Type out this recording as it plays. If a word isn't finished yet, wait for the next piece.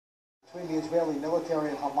Between the Israeli military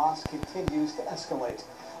and Hamas continues to escalate.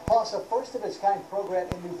 Plus, a first-of-its-kind program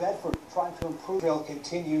in New Bedford trying to improve. Israel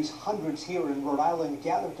continues. Hundreds here in Rhode Island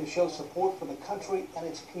gathered to show support for the country and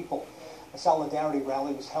its people. A solidarity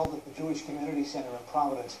rally was held at the Jewish Community Center in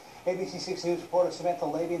Providence. ABC 6 News reporter Samantha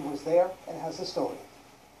Labian was there and has the story.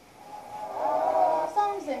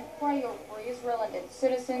 Songs and prayer for Israel and its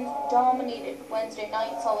citizens dominated Wednesday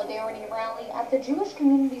night solidarity rally at the Jewish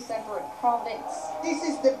Community Center in Providence. This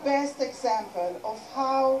is the best example of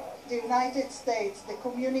how the United States, the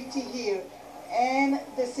community here, and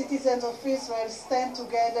the citizens of Israel stand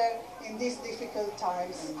together in these difficult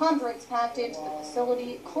times. Hundreds packed into the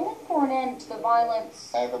facility, calling for an end to the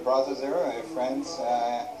violence. I have a brother there, I have friends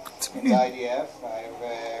in the IDF,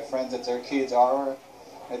 I have friends that their kids are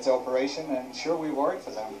its operation, and sure, we worried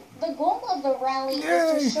for them. The goal of the rally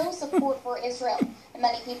is to show support for Israel, and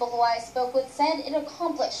many people who I spoke with said it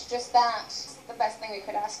accomplished just that. The best thing we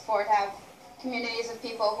could ask for, to have communities of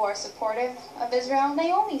people who are supportive of Israel.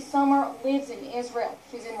 Naomi Sommer lives in Israel.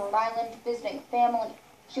 She's in Rhode Island visiting family.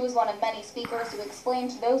 She was one of many speakers who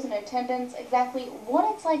explained to those in attendance exactly what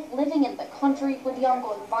it's like living in the country with the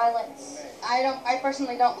ongoing violence. I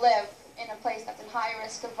personally don't live in a place that's in high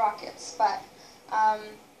risk of rockets, but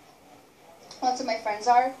lots of my friends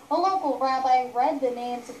are. A local rabbi read the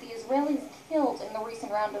names of the Israelis killed in the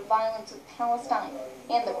recent round of violence with Palestine,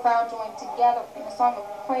 and the crowd joined together in a song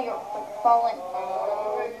of prayer for the fallen.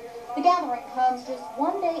 The gathering comes just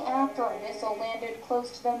one day after a missile landed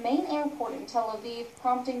close to the main airport in Tel Aviv,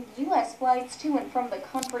 prompting U.S. flights to and from the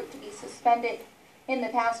country to be suspended. In the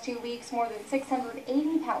past 2 weeks, more than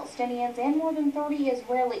 680 Palestinians and more than 30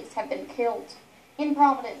 Israelis have been killed. In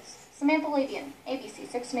Providence, Samantha Labian, ABC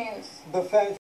 6 News. The